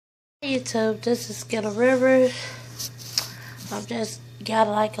YouTube, this is Skittle River. I've just got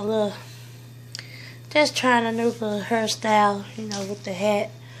like a little, just trying a new little hairstyle, you know, with the hat,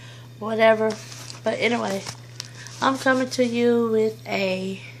 whatever. But anyway, I'm coming to you with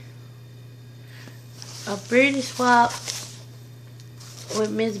a beauty swap with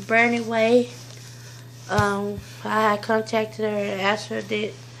Miss Bernee. I had contacted her and asked her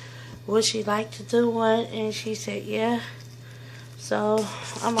would she like to do one, and she said yeah. So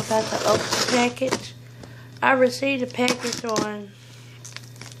I'm about to open the package. I received the package on,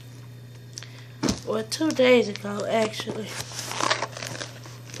 well, 2 days ago actually.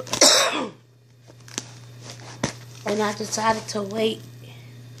 And I decided to wait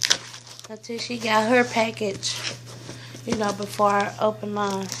until she got her package, you know, before I open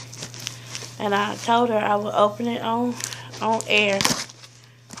mine. And I told her I would open it on air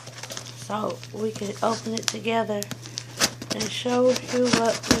so we could open it together and show you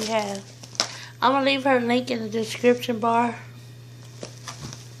what we have. I'm going to leave her link in the description bar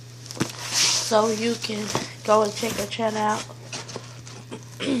so you can go and check her channel out.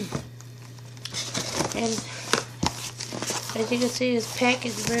 And as you can see, it's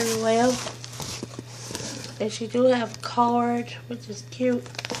packaged very well. And she do have a card, which is cute.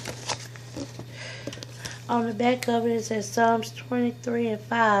 On the back of it, it says Psalms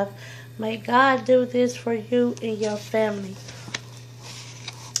 23:5. May God do this for you and your family.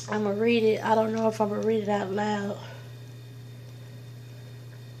 I'm going to read it. I don't know if I'm going to read it out loud.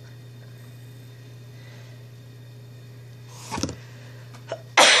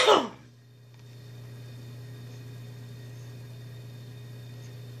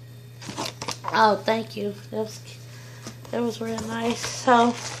 Oh, thank you. That was real nice.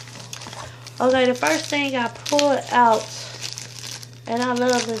 So, okay, the first thing I pulled out, and I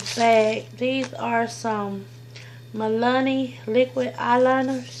love this bag. These are some Milani liquid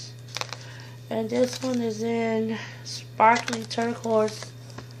eyeliners. And this one is in sparkling turquoise.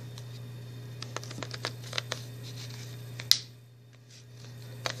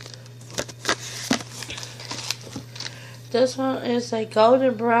 This one is a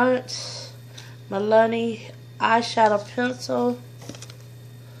golden bronze Milani eyeshadow pencil.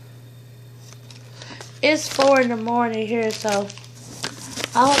 It's 4 in the morning here, so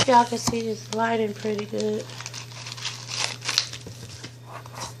I hope y'all can see this lighting pretty good.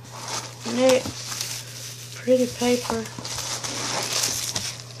 Next, pretty paper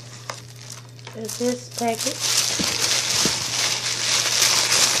is this package.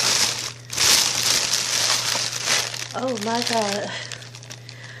 Oh my God.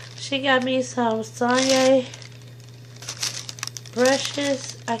 She got me some Sonya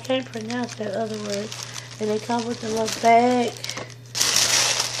brushes. I can't pronounce that other word. And they come with a little bag.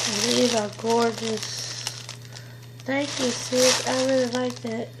 And these are gorgeous. Thank you, sis. I really like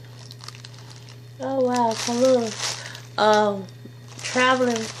that. Oh wow, some little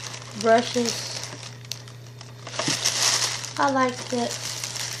traveling brushes. I like that.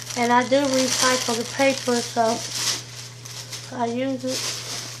 And I do recycle the paper, so I use it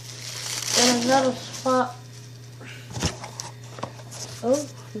in another spot. Oh,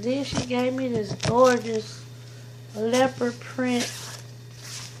 then she gave me this gorgeous leopard print.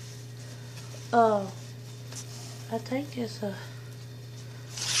 I think it's a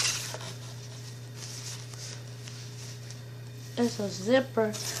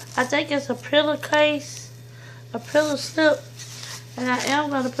zipper. I think it's a pillowcase, a pillow slip, and I am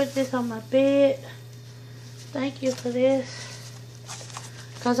going to put this on my bed. Thank you for this,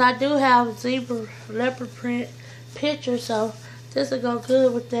 because I do have zebra leopard print pictures, so this will go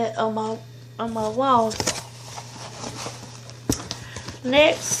good with that on my wall.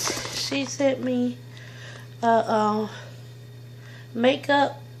 Next, she sent me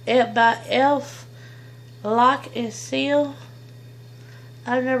makeup by Elf Lock and Seal.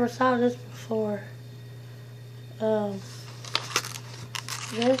 I never saw this before. There's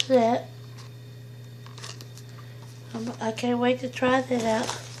that. I can't wait to try that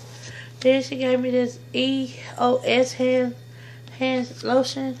out. Then she gave me this EOS hand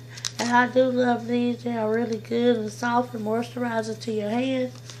lotion. And I do love these. They are really good and soft and moisturizing to your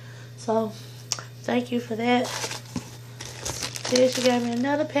hands. So, thank you for that. Then she gave me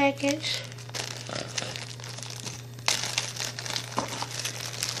another package.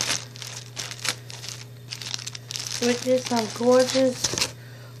 With this, some gorgeous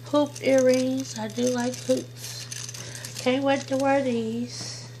hoop earrings. I do like hoops. Can't wait to wear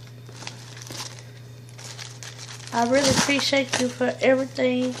these. I really appreciate you for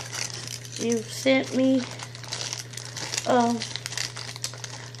everything you've sent me.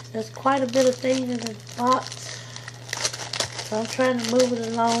 There's quite a bit of things in this box. So I'm trying to move it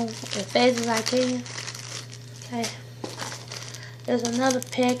along as fast as I can. Okay. There's another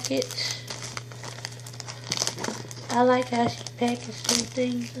package. I like how she packaged these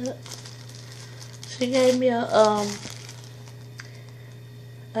things up. She gave me a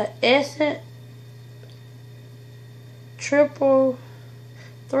Essence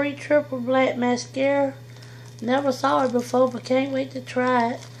three triple black mascara. Never saw it before, but can't wait to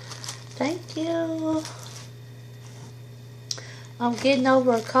try it. Thank you. I'm getting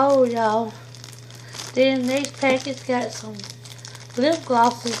over a cold, y'all. Then next package got some lip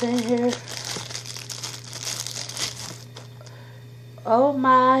glosses in here. Oh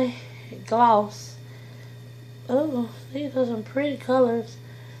my gloss. Oh, these are some pretty colors.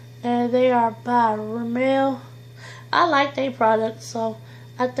 And they are by Rimmel. I like their products, so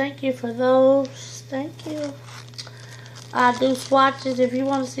I thank you for those. Thank you. I do swatches. If you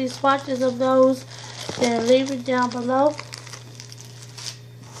want to see swatches of those, then leave it down below.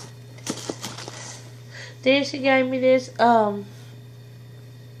 Then she gave me this hand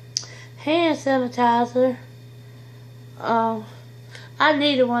sanitizer. I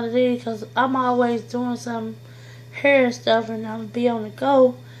needed one of these because I'm always doing some hair and stuff, and I'm be on the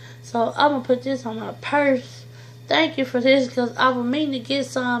go. So I'm gonna put this on my purse. Thank you for this, because I was meaning to get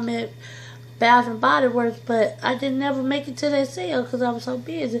some at Bath and Body Works, but I didn't never make it to that sale because I was so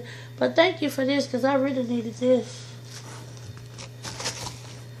busy. But thank you for this, because I really needed this.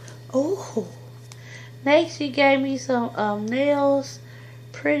 Oh, next she gave me some nails,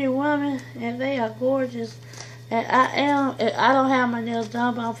 Pretty Woman, and they are gorgeous. And I don't have my nails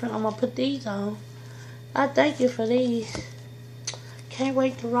done, but I'm gonna put these on. I thank you for these. Can't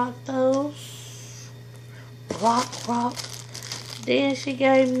wait to rock those. Rock. Then she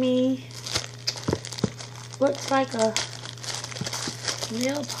gave me, looks like a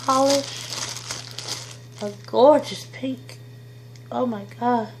nail polish. A gorgeous pink. Oh my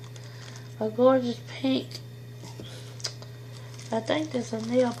God. A gorgeous pink. I think this is a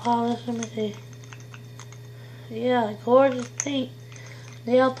nail polish. Let me see. Yeah, gorgeous pink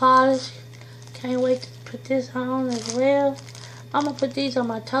nail polish. Can't wait to put this on as well. I'm going to put these on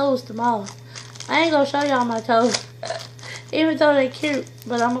my toes tomorrow. I ain't going to show y'all my toes, even though they're cute.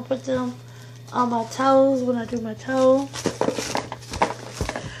 But I'm going to put them on my toes when I do my toes.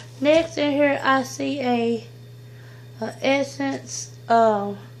 Next in here, I see a Essence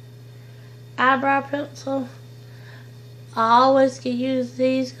eyebrow pencil. I always can use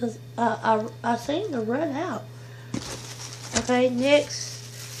these because I seem to run out. Okay,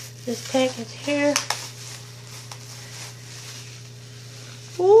 next, this package here.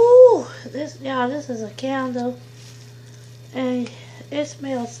 Ooh, this is a candle, and it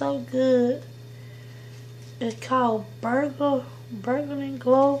smells so good. It's called Burgundy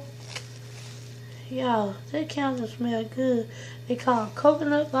Glow. Y'all, this candle smells good. It's called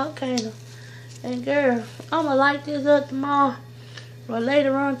Coconut Volcano. And girl, I'm gonna light this up tomorrow or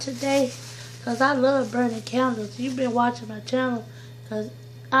later on today, because I love burning candles. You've been watching my channel because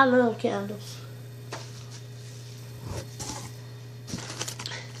I love candles.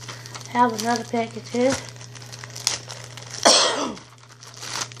 Have another package here.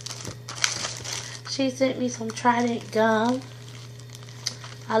 She sent me some Trident gum.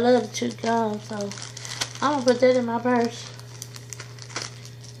 I love to chew gum, so I'm gonna put that in my purse.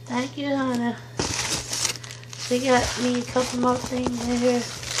 Thank you, honey. She got me a couple more things in here.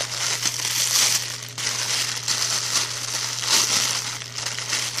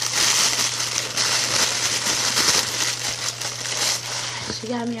 She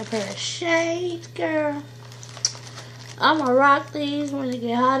got me a pair of shades, girl. I'm gonna rock these when it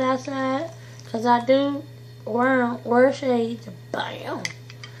get hot outside, cause I do wear shades. Bam!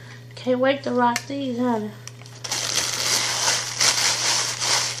 Can't wait to rock these, honey.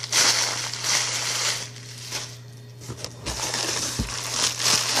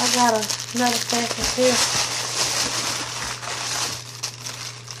 I got another package here.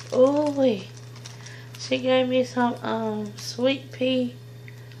 Ooh wee. She gave me some Sweet Pea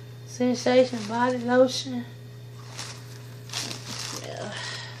Sensation body lotion. Yeah.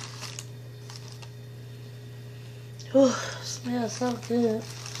 Ooh, smells so good.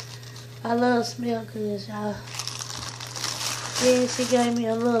 I love smell good, y'all. Then she gave me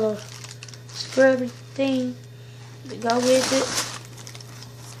a little scrubby thing to go with it.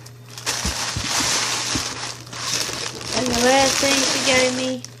 And the last thing she gave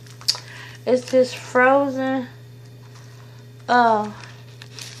me is this frozen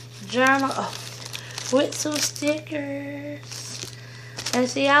journal with some stickers. And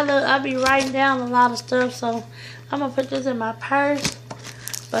see, I be writing down a lot of stuff, so I'm gonna put this in my purse.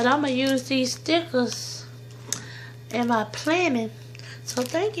 But I'm gonna use these stickers in my planning. So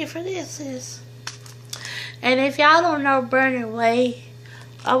thank you for this, sis. And if y'all don't know Bernee Way,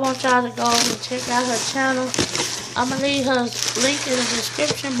 I want y'all to go and check out her channel. I'm going to leave her link in the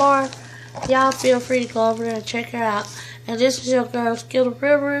description bar. Y'all feel free to go over there and check her out. And this is your girl, Skittle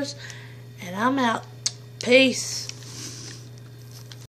Rivers. And I'm out. Peace.